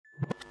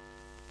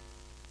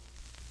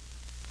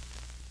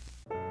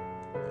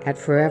At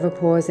Forever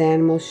Paws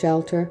Animal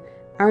Shelter,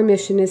 our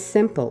mission is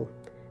simple: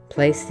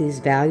 place these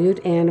valued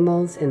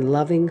animals in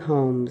loving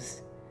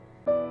homes.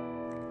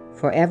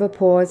 Forever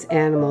Paws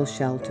Animal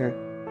Shelter,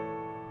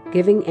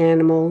 giving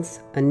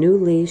animals a new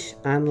leash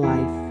on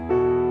life.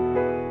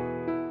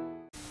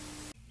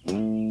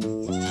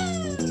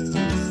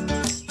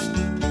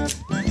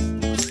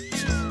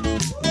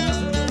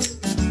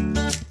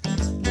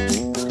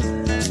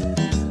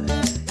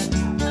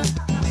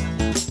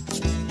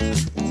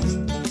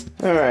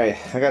 Alright,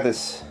 I got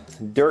this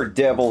Dirt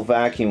Devil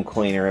vacuum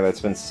cleaner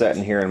that's been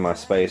sitting here in my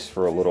space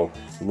for a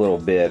little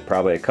bit,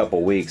 probably a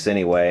couple weeks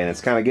anyway, and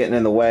it's kind of getting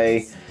in the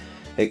way.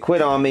 It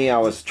quit on me. I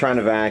was trying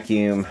to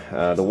vacuum.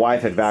 The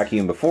wife had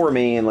vacuumed before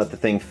me and let the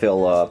thing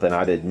fill up, and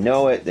I didn't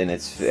know it, and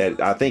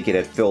I think it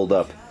had filled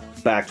up,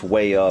 backed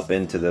way up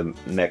into the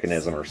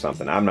mechanism or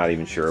something. I'm not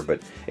even sure,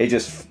 but it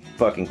just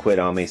fucking quit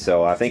on me,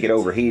 so I think it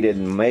overheated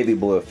and maybe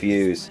blew a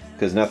fuse,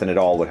 because nothing at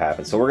all would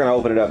happen. So we're going to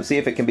open it up and see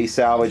if it can be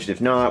salvaged. If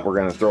not, we're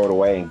going to throw it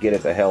away and get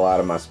it the hell out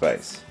of my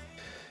space.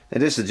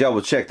 And just to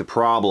double check the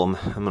problem,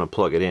 I'm going to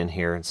plug it in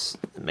here and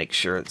make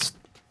sure it's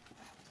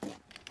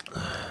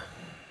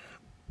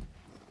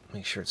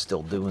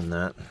still doing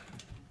that.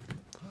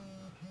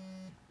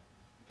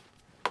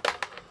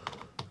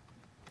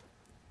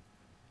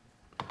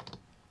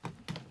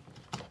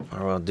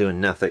 Or well, doing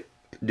nothing,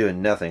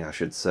 I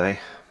should say.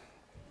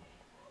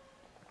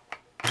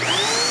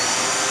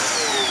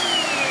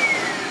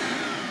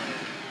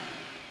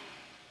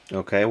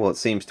 Okay, well, it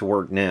seems to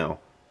work now.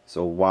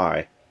 So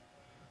why?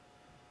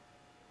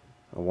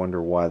 I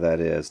wonder why that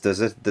is. Does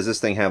this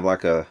thing have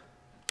like a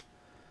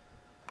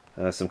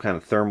some kind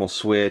of thermal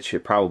switch?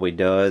 It probably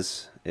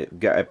does.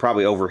 It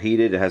probably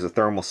overheated. It has a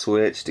thermal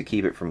switch to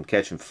keep it from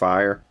catching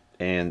fire.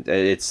 And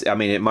I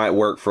mean, it might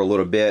work for a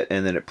little bit,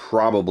 and then it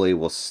probably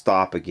will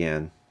stop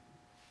again.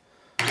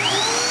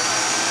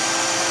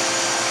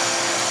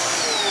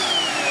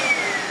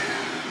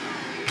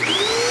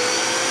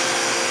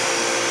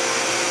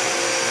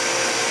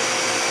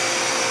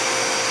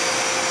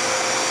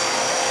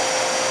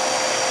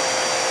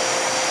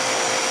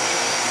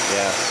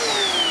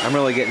 I'm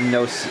really getting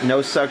no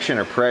suction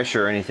or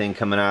pressure or anything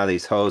coming out of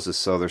these hoses,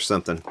 so there's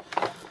something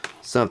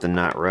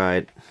not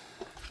right.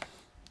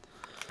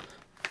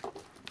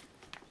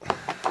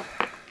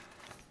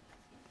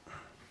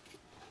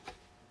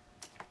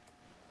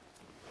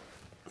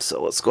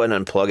 So let's go ahead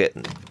and unplug it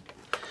and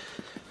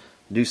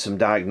do some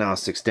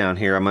diagnostics down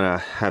here. I'm gonna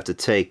have to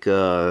take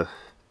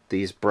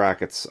these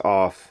brackets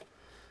off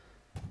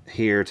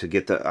here to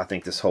get I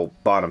think this whole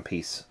bottom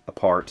piece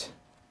apart.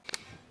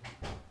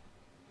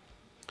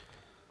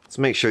 Let's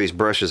make sure these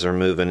brushes are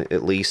moving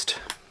at least.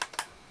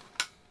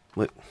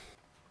 Look.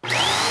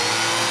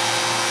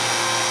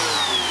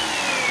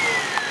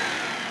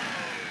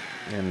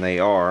 And they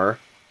are.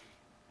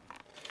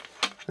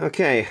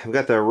 Okay, I've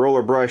got the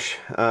roller brush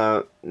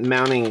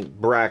mounting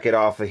bracket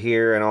off of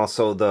here, and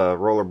also the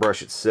roller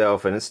brush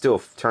itself, and it's still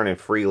turning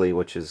freely,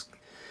 which is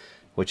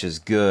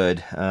good.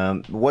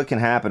 What can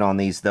happen on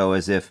these though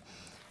is if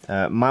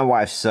my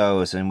wife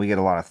sews and we get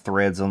a lot of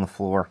threads on the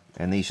floor,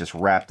 and these just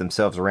wrap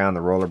themselves around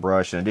the roller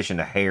brush in addition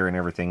to hair and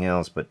everything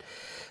else, but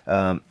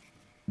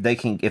they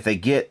can, if they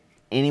get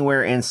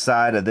anywhere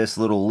inside of this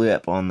little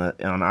lip on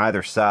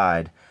either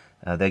side,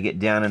 they get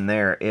down in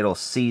there, it'll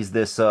seize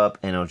this up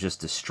and it'll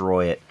just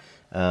destroy it.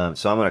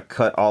 So I'm going to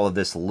cut all of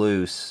this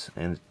loose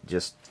and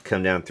just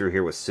come down through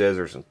here with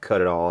scissors and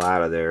cut it all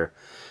out of there.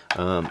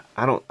 I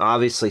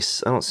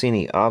don't see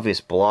any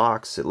obvious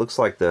blocks. It looks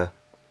like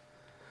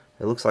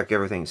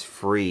everything's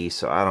free,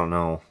 so I don't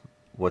know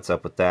what's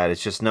up with that.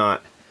 It's just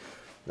not,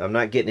 I'm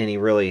not getting any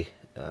really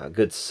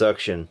good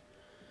suction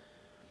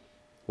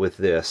with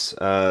this.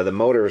 The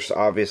motor's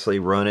obviously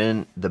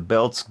running, the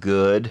belt's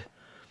good,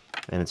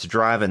 and it's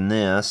driving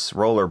this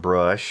roller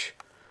brush,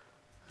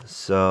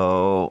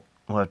 so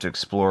we'll have to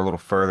explore a little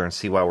further and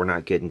see why we're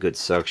not getting good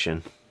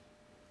suction.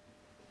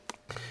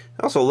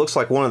 It also looks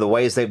like one of the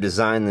ways they've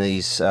designed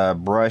these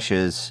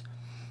brushes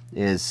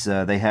is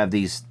they have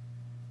these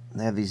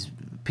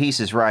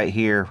pieces right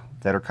here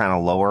that are kind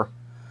of lower,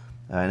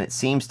 and it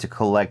seems to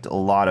collect a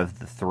lot of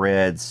the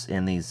threads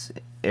in these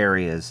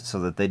areas so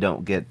that they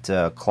don't get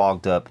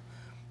clogged up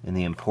in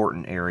the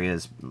important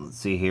areas. Let's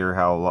see here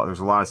how there's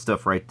a lot of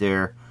stuff right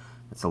there.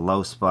 It's a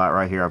low spot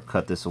right here. I've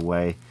cut this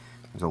away.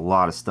 There's a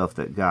lot of stuff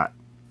that got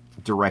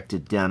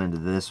directed down into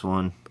this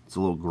one. It's a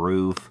little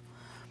groove.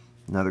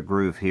 Another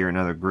groove here,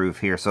 another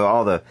groove here. So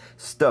all the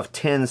stuff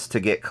tends to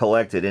get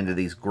collected into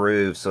these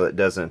grooves so it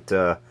doesn't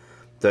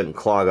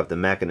clog up the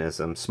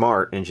mechanism.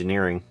 Smart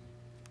engineering.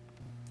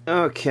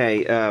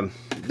 Okay,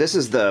 this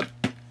is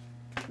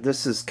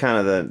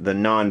kind of the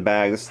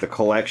non-bag. This is the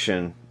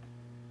collection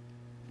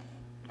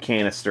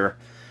canister,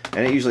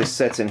 and it usually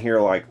sits in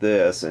here like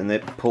this, and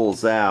it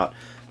pulls out.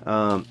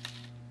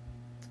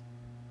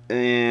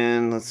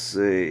 And let's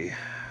see.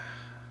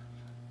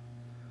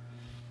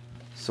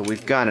 So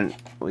we've got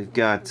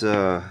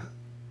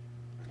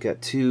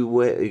two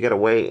way. You got a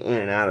way in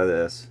and out of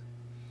this.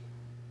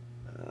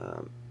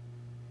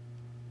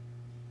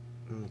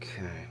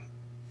 Okay.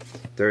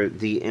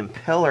 The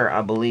impeller,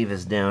 I believe,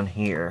 is down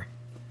here.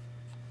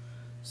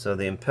 So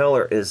the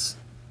impeller is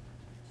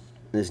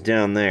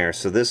down there.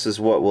 So this is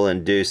what will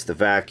induce the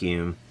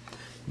vacuum.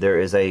 There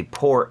is a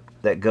port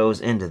that goes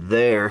into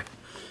there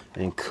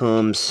and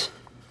comes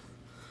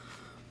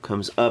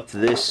up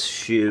this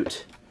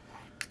chute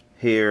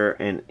here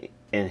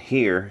and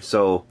here.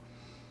 So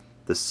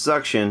the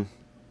suction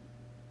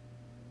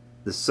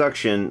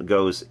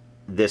goes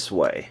this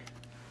way,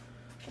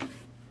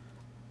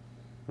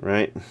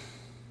 right?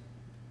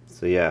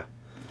 So yeah,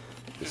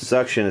 the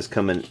suction is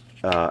coming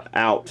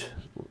out,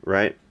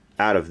 right,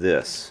 out of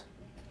this.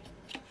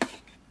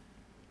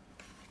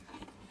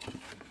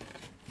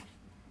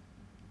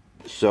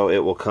 So it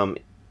will come,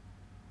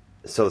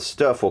 so the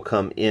stuff will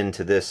come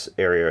into this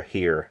area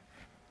here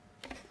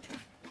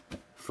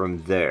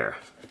from there.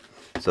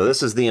 So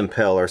this is the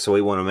impeller, so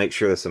we want to make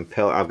sure this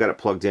impeller, I've got it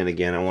plugged in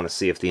again. I want to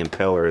see if the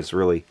impeller is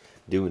really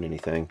doing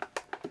anything.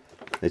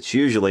 It's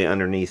usually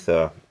underneath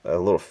a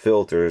little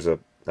filter.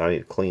 I need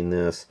to clean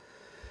this.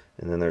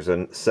 And then there's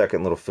a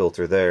second little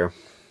filter there.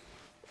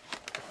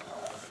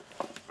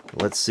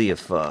 Let's see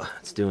if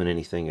it's doing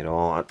anything at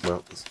all.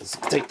 Well, let's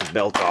take the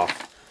belt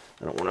off.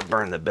 I don't want to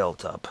burn the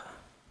belt up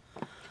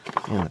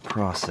in the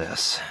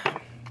process.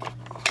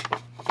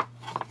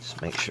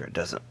 Just make sure it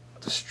doesn't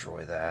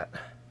destroy that.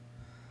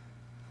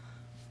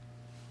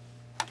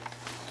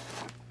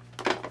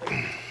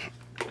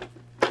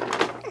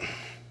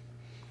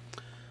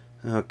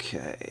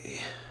 Okay.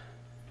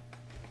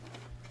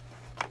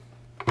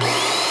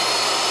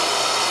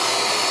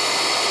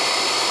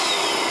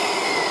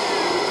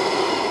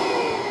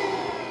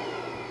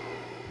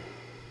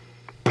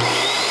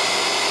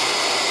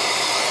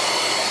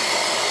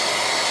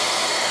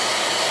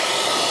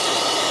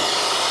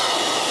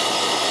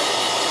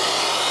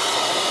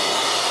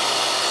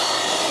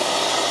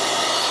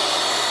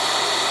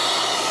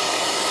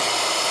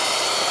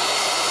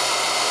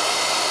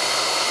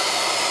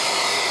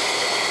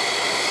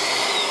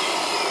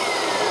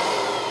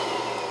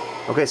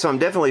 Okay, so I'm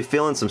definitely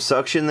feeling some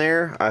suction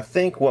there. I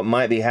think what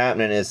might be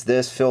happening is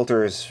this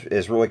filter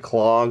is really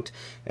clogged,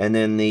 and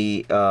then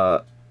the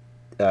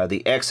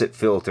exit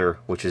filter,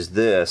 which is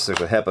this,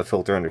 there's a HEPA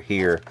filter under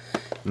here,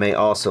 may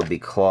also be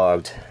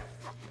clogged.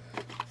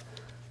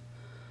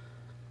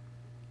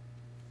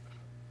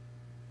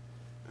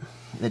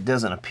 It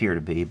doesn't appear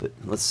to be, but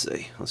let's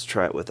see. Let's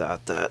try it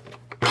without that.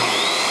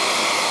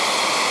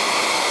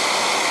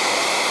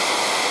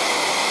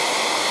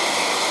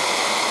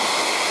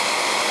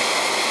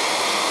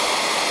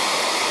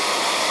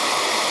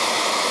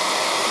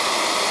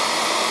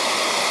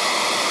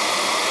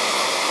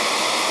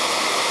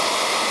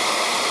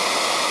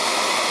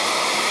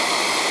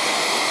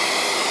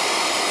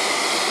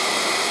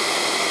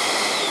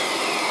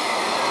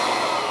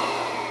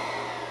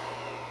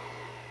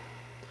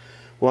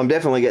 Well, I'm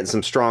definitely getting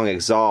some strong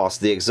exhaust.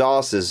 The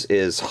exhaust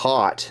is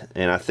hot,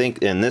 and I think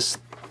in this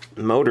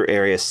motor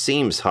area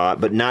seems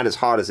hot, but not as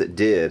hot as it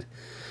did.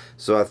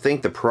 So I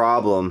think the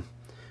problem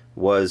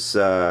was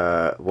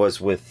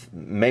with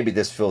maybe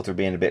this filter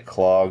being a bit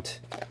clogged,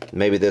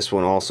 maybe this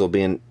one also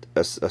being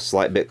a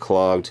slight bit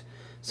clogged.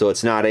 So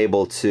it's not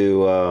able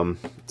to,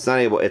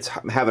 it's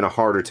having a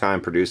harder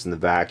time producing the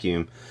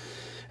vacuum.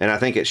 And I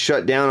think it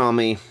shut down on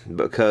me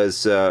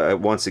because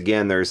once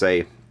again there's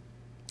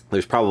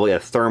probably a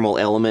thermal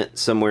element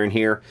somewhere in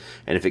here,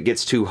 and if it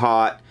gets too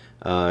hot,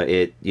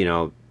 it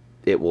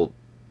will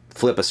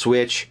flip a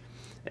switch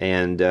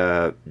and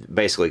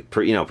basically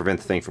prevent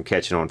the thing from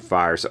catching on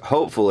fire. So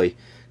hopefully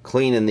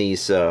cleaning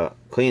these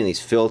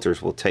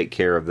filters will take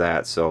care of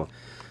that. So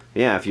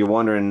yeah, if you're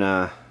wondering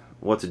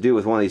what to do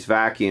with one of these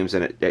vacuums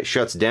and it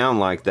shuts down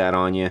like that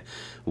on you,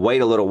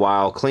 wait a little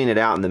while, clean it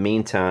out in the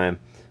meantime.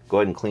 Go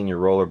ahead and clean your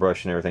roller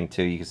brush and everything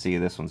too. You can see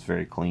this one's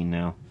very clean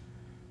now.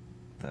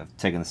 I've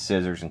taken the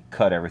scissors and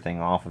cut everything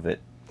off of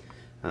it.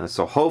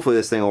 So hopefully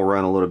this thing will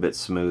run a little bit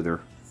smoother.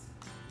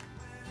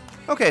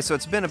 Okay, so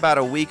it's been about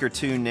a week or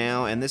two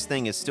now, and this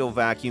thing is still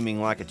vacuuming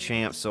like a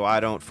champ, so I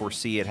don't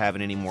foresee it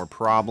having any more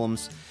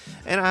problems.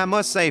 And I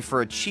must say,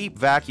 for a cheap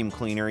vacuum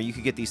cleaner, you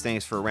could get these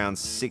things for around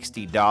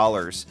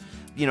 $60.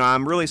 You know,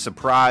 I'm really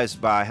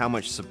surprised by how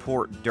much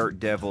support Dirt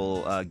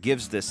Devil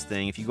gives this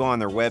thing. If you go on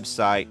their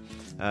website,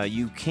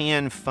 you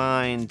can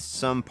find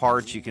some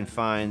parts, you can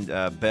find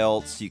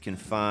belts, you can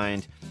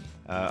find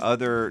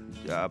other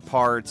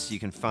parts, you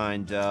can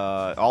find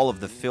all of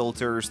the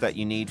filters that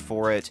you need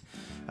for it.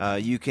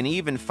 You can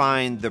even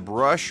find the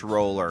brush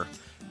roller,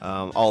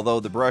 although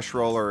the brush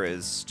roller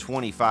is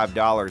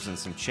 $25 and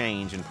some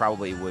change and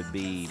probably would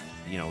be,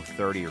 you know,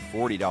 $30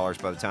 or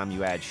 $40 by the time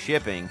you add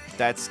shipping.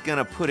 That's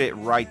gonna put it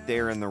right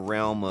there in the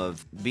realm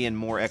of being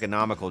more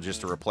economical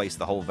just to replace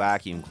the whole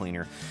vacuum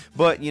cleaner.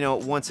 But you know,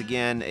 once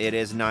again, it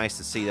is nice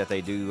to see that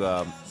they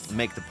do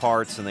make the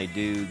parts, and they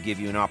do give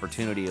you an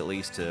opportunity at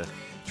least to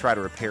try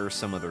to repair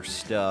some of their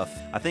stuff.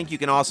 I think you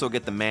can also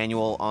get the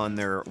manual on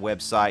their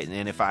website,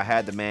 and if I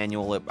had the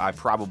manual, I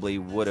probably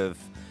would have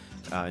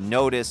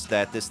Notice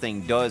that this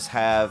thing does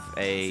have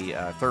a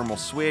thermal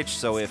switch,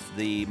 so if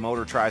the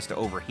motor tries to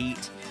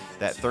overheat,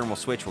 that thermal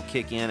switch will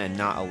kick in and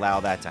not allow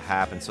that to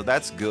happen. So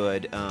that's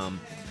good. I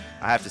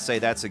have to say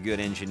that's a good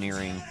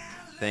engineering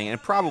thing,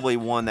 and probably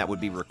one that would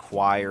be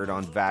required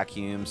on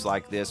vacuums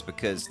like this,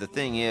 because the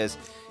thing is,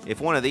 if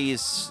one of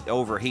these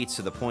overheats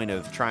to the point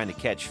of trying to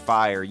catch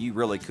fire, you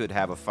really could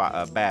have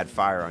a bad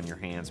fire on your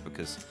hands,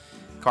 because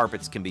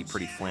carpets can be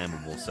pretty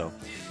flammable. So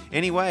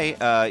anyway,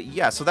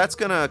 yeah, so that's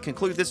gonna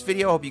conclude this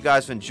video. Hope you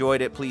guys have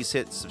enjoyed it. Please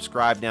hit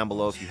subscribe down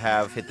below if you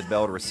have. Hit the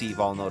bell to receive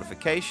all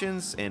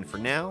notifications, and for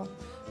now,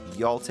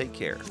 y'all take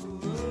care.